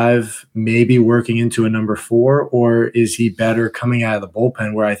 5, maybe working into a number 4, or is he better coming out of the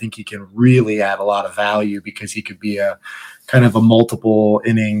bullpen where I think he can really add a lot of value because he could be a kind of a multiple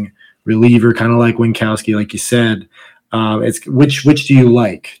inning reliever, kind of like Winkowski, like you said. It's which do you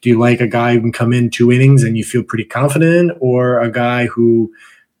like? Do you like a guy who can come in 2 innings and you feel pretty confident, or a guy who,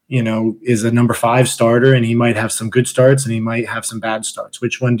 is a number 5 starter and he might have some good starts and he might have some bad starts?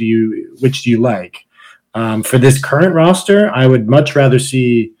 Which do you like? For this current roster, I would much rather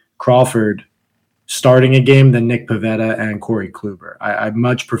see Crawford starting a game than Nick Pivetta and Corey Kluber. I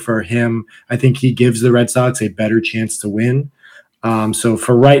much prefer him. I think he gives the Red Sox a better chance to win. So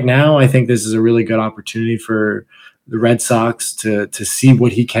for right now, I think this is a really good opportunity for the Red Sox to see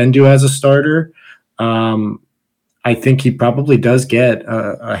what he can do as a starter. I think he probably does get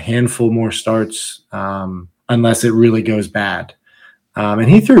a handful more starts unless it really goes bad. And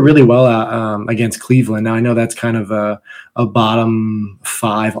he threw really well against Cleveland. Now, I know that's kind of a bottom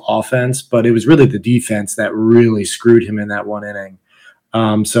 5 offense, but it was really the defense that really screwed him in that 1 inning.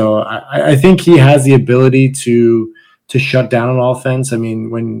 So I think he has the ability to shut down an offense. I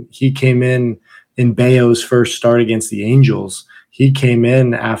mean, when he came in Bayo's first start against the Angels, he came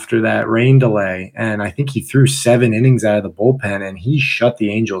in after that rain delay, and I think he threw 7 innings out of the bullpen, and he shut the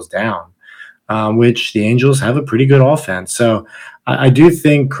Angels down, which the Angels have a pretty good offense. So I do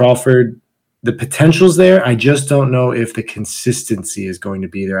think Crawford, the potential's there. I just don't know if the consistency is going to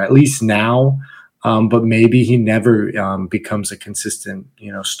be there, at least now. But maybe he never becomes a consistent,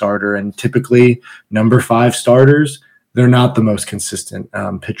 starter. And typically, number 5 starters, they're not the most consistent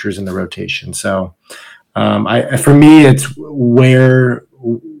pitchers in the rotation. So for me, it's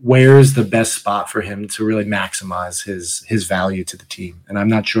where's the best spot for him to really maximize his value to the team. And I'm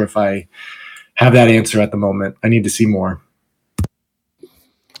not sure if I have that answer at the moment. I need to see more.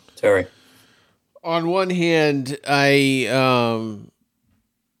 Terry. On one hand, I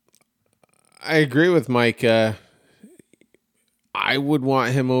agree with Micah. I would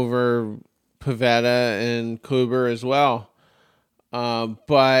want him over Pivetta and Kluber as well.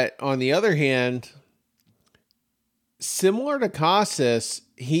 But on the other hand, similar to Casas,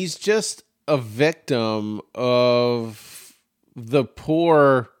 he's just a victim of the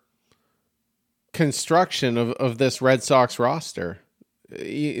poor construction of this Red Sox roster.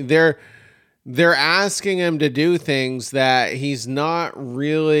 They're asking him to do things that he's not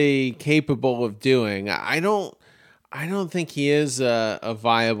really capable of doing. I don't think he is a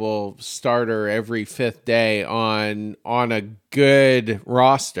viable starter every 5th day on a good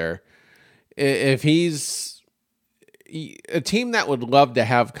roster. If he's a team that would love to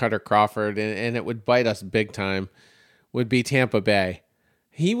have Kutter Crawford, and it would bite us big time, would be Tampa Bay.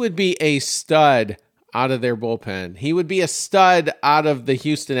 He would be a stud out of their bullpen. He would be a stud out of the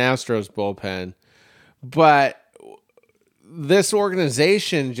Houston Astros bullpen. But this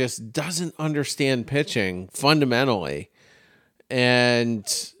organization just doesn't understand pitching fundamentally. And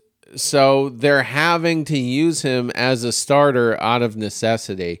so they're having to use him as a starter out of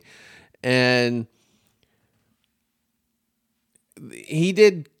necessity. And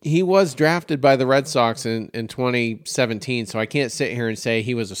He was drafted by the Red Sox in 2017, so I can't sit here and say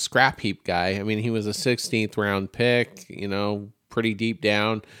he was a scrap heap guy. I mean, he was a 16th round pick, pretty deep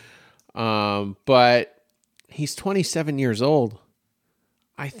down. But he's 27 years old.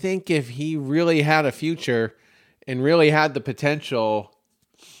 I think if he really had a future and really had the potential,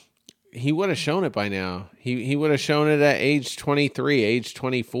 he would have shown it by now. He would have shown it at age 23, age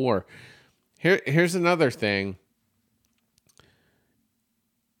 24. Here's another thing.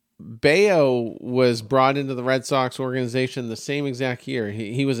 Bayo was brought into the Red Sox organization the same exact year.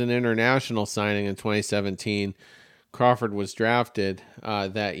 He was an international signing in 2017. Crawford was drafted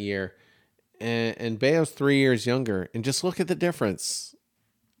that year. And Bayo's 3 years younger. And just look at the difference.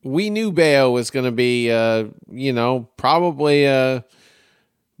 We knew Bayo was going to be, probably a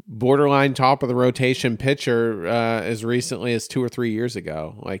borderline top of the rotation pitcher as recently as 2 or 3 years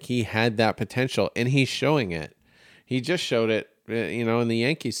ago. Like, he had that potential, and he's showing it. He just showed it, in the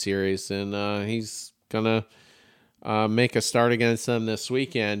Yankees series, and he's going to make a start against them this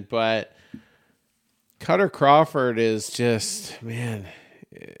weekend. But Kutter Crawford is just, man,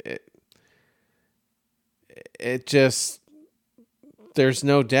 it just, there's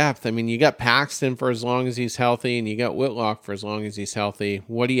no depth. I mean, you got Paxton for as long as he's healthy, and you got Whitlock for as long as he's healthy.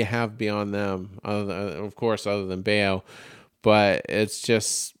 What do you have beyond them, other than Bayo? But it's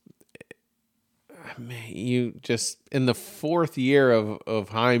just, you just, in the fourth year of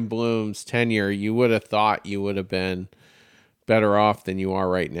Chaim Bloom's tenure, you would have thought you would have been better off than you are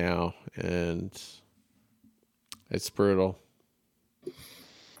right now. And it's brutal.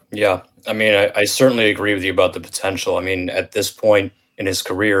 Yeah. I mean, I certainly agree with you about the potential. I mean, at this point in his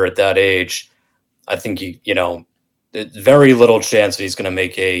career, at that age, I think very little chance that he's going to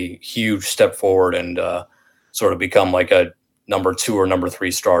make a huge step forward and sort of become like a number 2 or number 3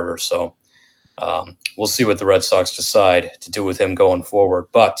 starter. So we'll see what the Red Sox decide to do with him going forward.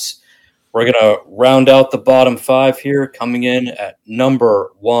 But we're going to round out the bottom 5 here. Coming in at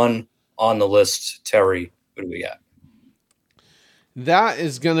number 1 on the list, Terry, who do we got? That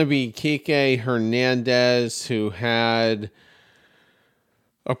is going to be Kike Hernandez, who had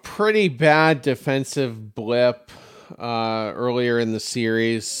a pretty bad defensive blip earlier in the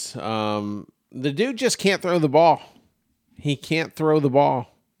series. The dude just can't throw the ball. He can't throw the ball.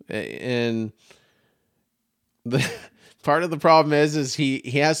 And the part of the problem is he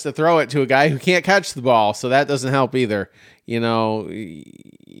has to throw it to a guy who can't catch the ball, so that doesn't help either. You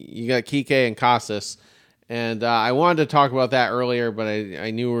got Kike and Casas. And I wanted to talk about that earlier, but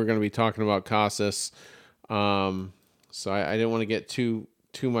I knew we were going to be talking about Casas. So I didn't want to get too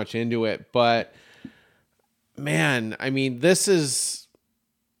much into it. But, man, I mean, this is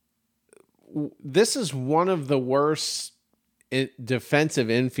one of the worst defensive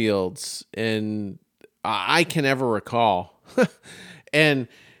infields I can ever recall. And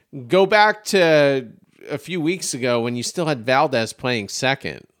go back to a few weeks ago when you still had Valdez playing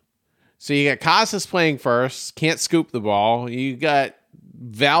second. So you got Casas playing first, can't scoop the ball. You got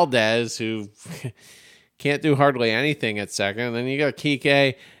Valdez, who can't do hardly anything at second. And then you got Kike.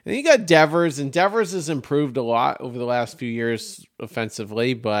 And then you got Devers. And Devers has improved a lot over the last few years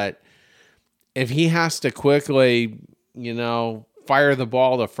offensively. But if he has to quickly, fire the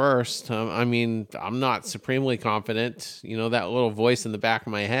ball to first, I'm not supremely confident. That little voice in the back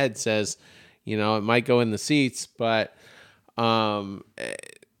of my head says, it might go in the seats. But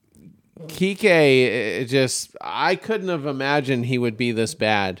Kike, I couldn't have imagined he would be this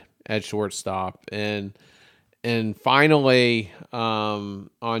bad at shortstop. And finally,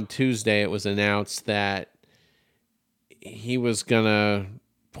 on Tuesday, it was announced that he was going to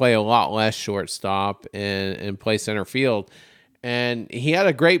play a lot less shortstop and play center field. And he had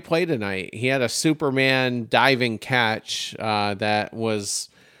a great play tonight. He had a Superman diving catch that was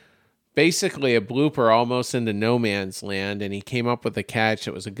basically a blooper almost into no man's land, and he came up with a catch.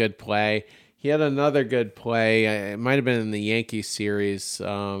 It was a good play. He had another good play. It might have been in the Yankees series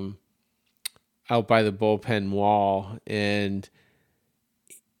out by the bullpen wall, and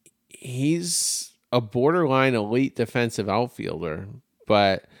he's a borderline elite defensive outfielder.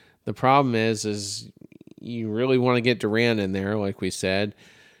 But the problem is you really want to get Duran in there, like we said.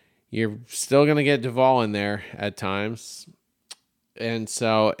 You're still going to get Duvall in there at times. And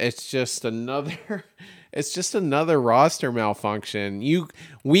so it's just another roster malfunction.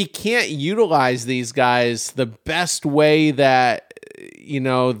 We can't utilize these guys the best way that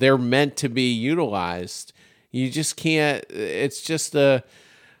they're meant to be utilized. You just can't. It's just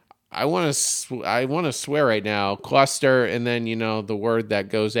I want to swear right now, cluster, and then the word that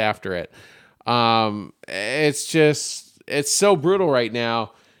goes after it. It's so brutal right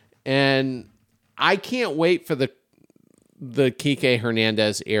now, and I can't wait for the the Kike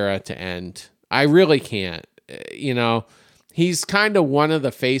Hernandez era to end. I really can't. He's kind of one of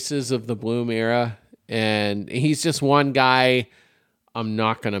the faces of the Bloom era, and he's just one guy I'm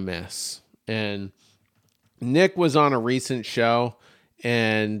not going to miss. And Nick was on a recent show,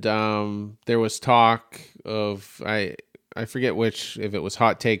 and there was talk of, I forget which, if it was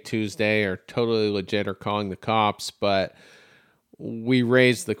Hot Take Tuesday or Totally Legit or Calling the Cops, but we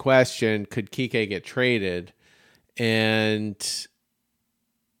raised the question, could Kike get traded? And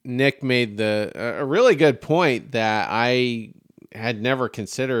Nick made a really good point that I had never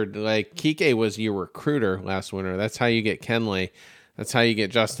considered. Like, Kike was your recruiter last winter. That's how you get Kenley. That's how you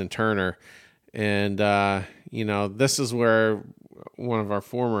get Justin Turner. And, this is where one of our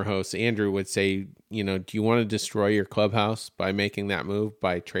former hosts, Andrew, would say, do you want to destroy your clubhouse by making that move,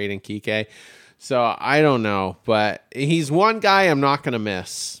 by trading Kike? So I don't know, but he's one guy I'm not going to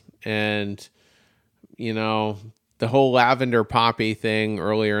miss. And, the whole Lavender Poppy thing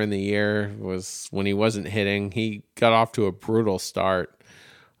earlier in the year was when he wasn't hitting. He got off to a brutal start.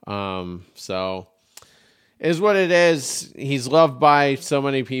 So it is what it is. He's loved by so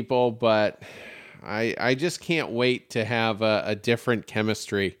many people, but I just can't wait to have a different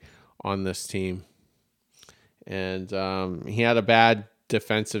chemistry on this team. And he had a bad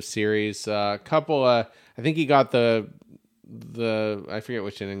defensive series. I think he got the I forget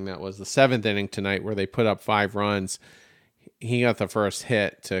which inning that was, the 7th inning tonight, where they put up 5 runs. He got the first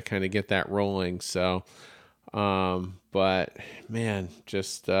hit to kind of get that rolling. So, but man,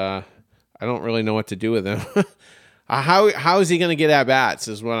 just I don't really know what to do with him. How is he going to get at bats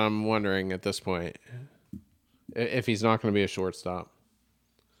is what I'm wondering at this point, if he's not going to be a shortstop.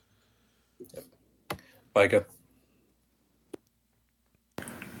 Micah.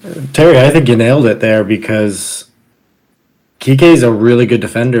 Terry, I think you nailed it there, because Kike is a really good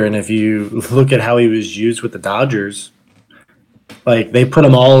defender, and if you look at how he was used with the Dodgers, like, they put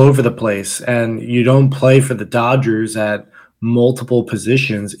him all over the place, and you don't play for the Dodgers at multiple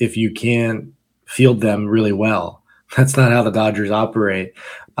positions if you can't field them really well. That's not how the Dodgers operate.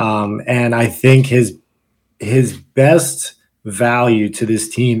 And I think his best value to this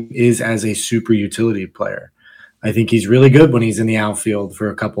team is as a super utility player. I think he's really good when he's in the outfield for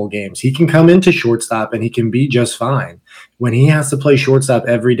a couple of games. He can come into shortstop and he can be just fine. When he has to play shortstop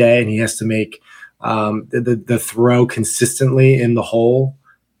every day and he has to make the throw consistently in the hole,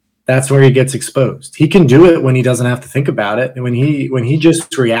 that's where he gets exposed. He can do it when he doesn't have to think about it. And when he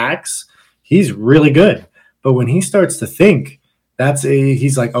just reacts, he's really good. But when he starts to think,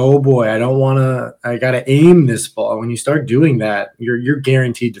 he's like, oh boy, I got to aim this ball. When you start doing that, you're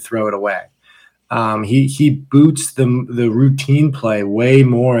guaranteed to throw it away. He boots the routine play way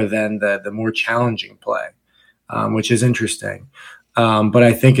more than the more challenging play, which is interesting. But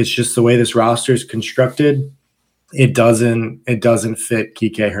I think it's just the way this roster is constructed. It doesn't fit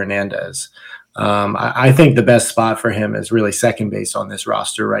Kike Hernandez. I think the best spot for him is really second base on this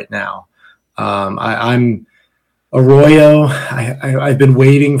roster right now. I'm Arroyo. I've been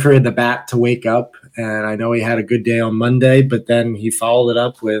waiting for the bat to wake up, and I know he had a good day on Monday, but then he followed it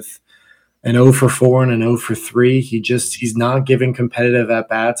up with an 0 for 4 and an 0 for 3. He's not giving competitive at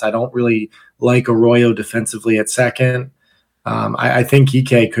bats. I don't really like Arroyo defensively at second. I think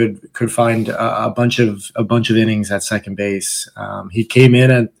Kike could find a bunch of innings at second base. He came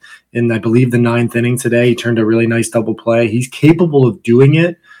in I believe the 9th inning today. He turned a really nice double play. He's capable of doing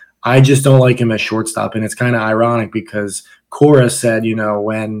it. I just don't like him as shortstop, and it's kind of ironic because Cora said,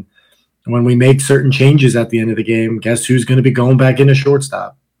 when we make certain changes at the end of the game, guess who's going to be going back into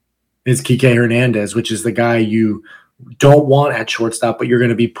shortstop? It's Kike Hernandez, which is the guy you don't want at shortstop, but you're going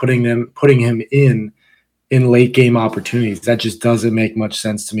to be putting him in late game opportunities. That just doesn't make much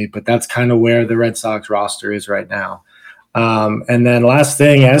sense to me, but that's kind of where the Red Sox roster is right now. And then last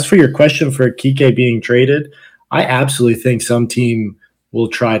thing, as for your question for Kike being traded, I absolutely think some team will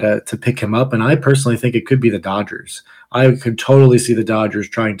try to pick him up, and I personally think it could be the Dodgers. I could totally see the Dodgers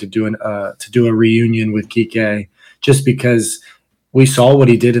trying to do a reunion with Kike, just because we saw what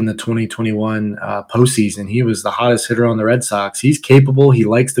he did in the 2021 postseason. He was the hottest hitter on the Red Sox. He's capable. He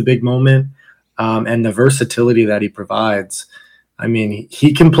likes the big moment, and the versatility that he provides. I mean,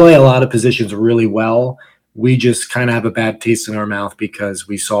 he can play a lot of positions really well. We just kind of have a bad taste in our mouth because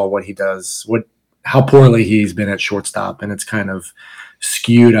we saw what he does, how poorly he's been at shortstop, and it's kind of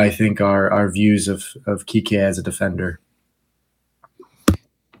skewed, I think, our views of Kike as a defender.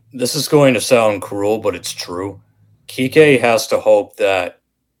 This is going to sound cruel, but it's true. Kike has to hope that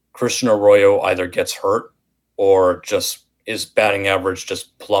Christian Arroyo either gets hurt or just his batting average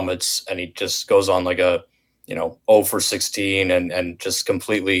just plummets and he just goes on like a 0 for 16 and just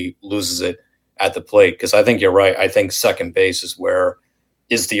completely loses it at the plate, because I think you're right. I think second base is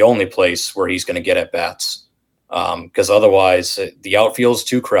the only place where he's going to get at bats, because otherwise the outfield's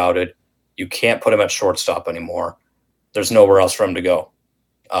too crowded. You can't put him at shortstop anymore. There's nowhere else for him to go.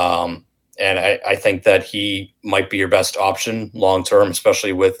 And I think that he might be your best option long term,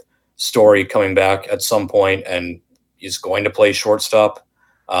 especially with Story coming back at some point, and he's going to play shortstop.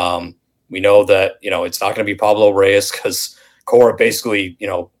 We know that, it's not going to be Pablo Reyes, because Cora basically,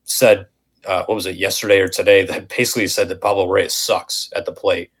 said, what was it, yesterday or today, that basically said that Pablo Reyes sucks at the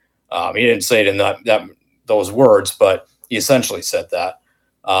plate. He didn't say it in those words, but he essentially said that.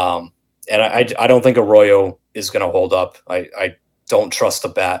 And I don't think Arroyo is going to hold up. I don't trust the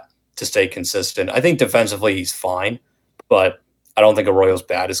bat to stay consistent. I think defensively he's fine, but I don't think Arroyo's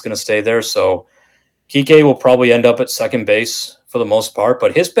bat is going to stay there. So Kike will probably end up at second base for the most part,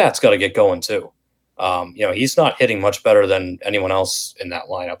 but his bat's got to get going too. He's not hitting much better than anyone else in that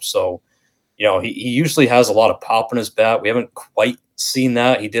lineup. So, he usually has a lot of pop in his bat. We haven't quite seen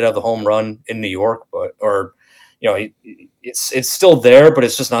that. He did have the home run in New York, it's still there, but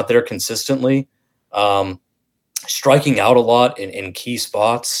it's just not there consistently. Striking out a lot in key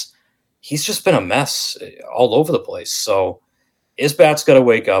spots. He's just been a mess all over the place. So his bat's got to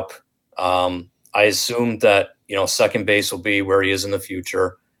wake up. I assume that, second base will be where he is in the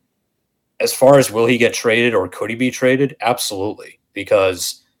future. As far as will he get traded or could he be traded? Absolutely,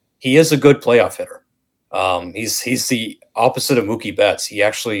 because he is a good playoff hitter. He's the opposite of Mookie Betts. He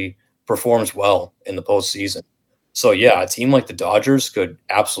actually performs well in the postseason. So, yeah, a team like the Dodgers could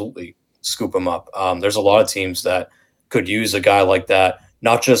absolutely scoop him up. There's a lot of teams that could use a guy like that,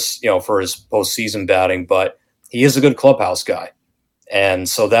 not just, for his postseason batting, but he is a good clubhouse guy. And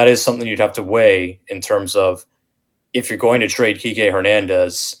so that is something you'd have to weigh in terms of, if you're going to trade Kike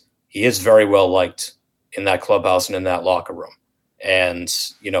Hernandez, he is very well liked in that clubhouse and in that locker room. And,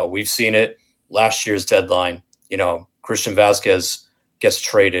 we've seen it last year's deadline. Christian Vasquez gets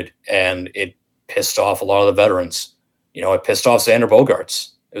traded, and it pissed off a lot of the veterans. It pissed off Xander Bogaerts.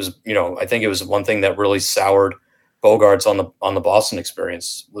 It was, I think it was one thing that really soured Bogaerts on the Boston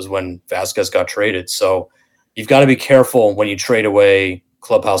experience was when Vasquez got traded. So you've got to be careful when you trade away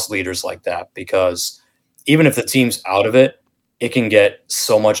clubhouse leaders like that, because even if the team's out of it, it can get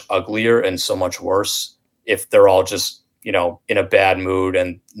so much uglier and so much worse if they're all just, in a bad mood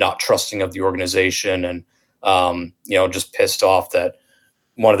and not trusting of the organization and, just pissed off that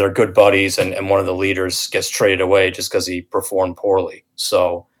one of their good buddies and one of the leaders gets traded away just because he performed poorly.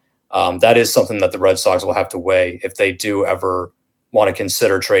 So that is something that the Red Sox will have to weigh if they do ever want to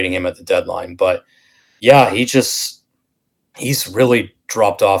consider trading him at the deadline. But yeah, he's really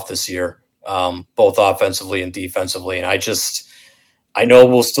dropped off this year, both offensively and defensively. And I know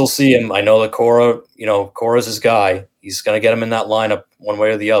we'll still see him. I know that Cora's his guy. He's going to get him in that lineup one way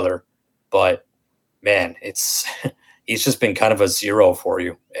or the other. But man, he's just been kind of a zero for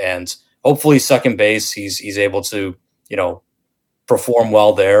you. And hopefully second base, he's able to, perform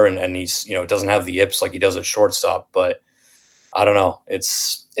well there. And he's, doesn't have the yips like he does at shortstop. But I don't know.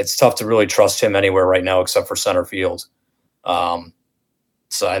 It's tough to really trust him anywhere right now except for center field. And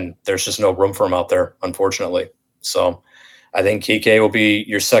there's just no room for him out there, unfortunately. So I think Kike will be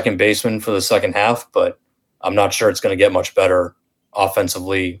your second baseman for the second half, but I'm not sure it's going to get much better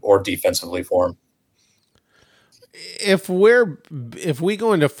offensively or defensively for him. If we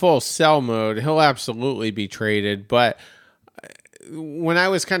go into full sell mode, he'll absolutely be traded. But when I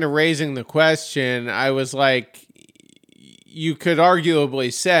was kind of raising the question, I was like, you could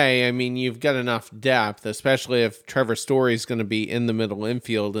arguably say, you've got enough depth, especially if Trevor Story is going to be in the middle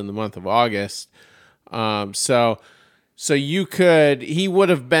infield in the month of August. So he would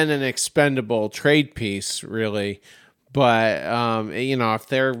have been an expendable trade piece, really. But if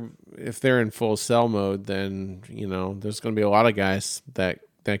they're in full sell mode, then there's going to be a lot of guys that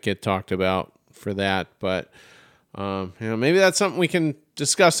get talked about for that. But maybe that's something we can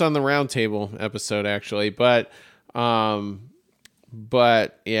discuss on the roundtable episode, actually. But yeah,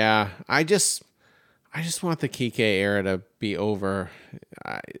 I just want the Kike era to be over.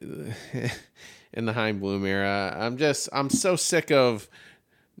 In the Chaim Bloom era, I'm so sick of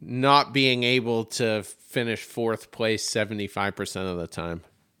not being able to finish fourth place 75% of the time.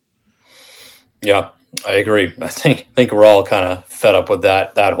 Yeah, I agree. I think we're all kind of fed up with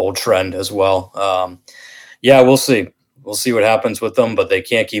that whole trend as well. Yeah, we'll see. We'll see what happens with them, but they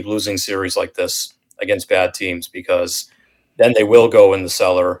can't keep losing series like this against bad teams, because then they will go in the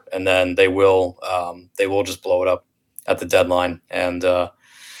cellar, and then they will just blow it up at the deadline. And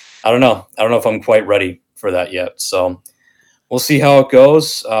I don't know if I'm quite ready for that yet. So we'll see how it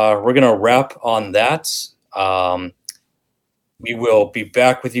goes. We're going to wrap on that. We will be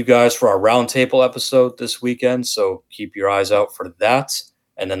back with you guys for our roundtable episode this weekend, so keep your eyes out for that.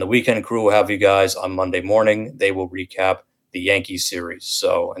 And then the weekend crew will have you guys on Monday morning. They will recap the Yankees series.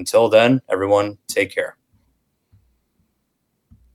 So until then, everyone, take care.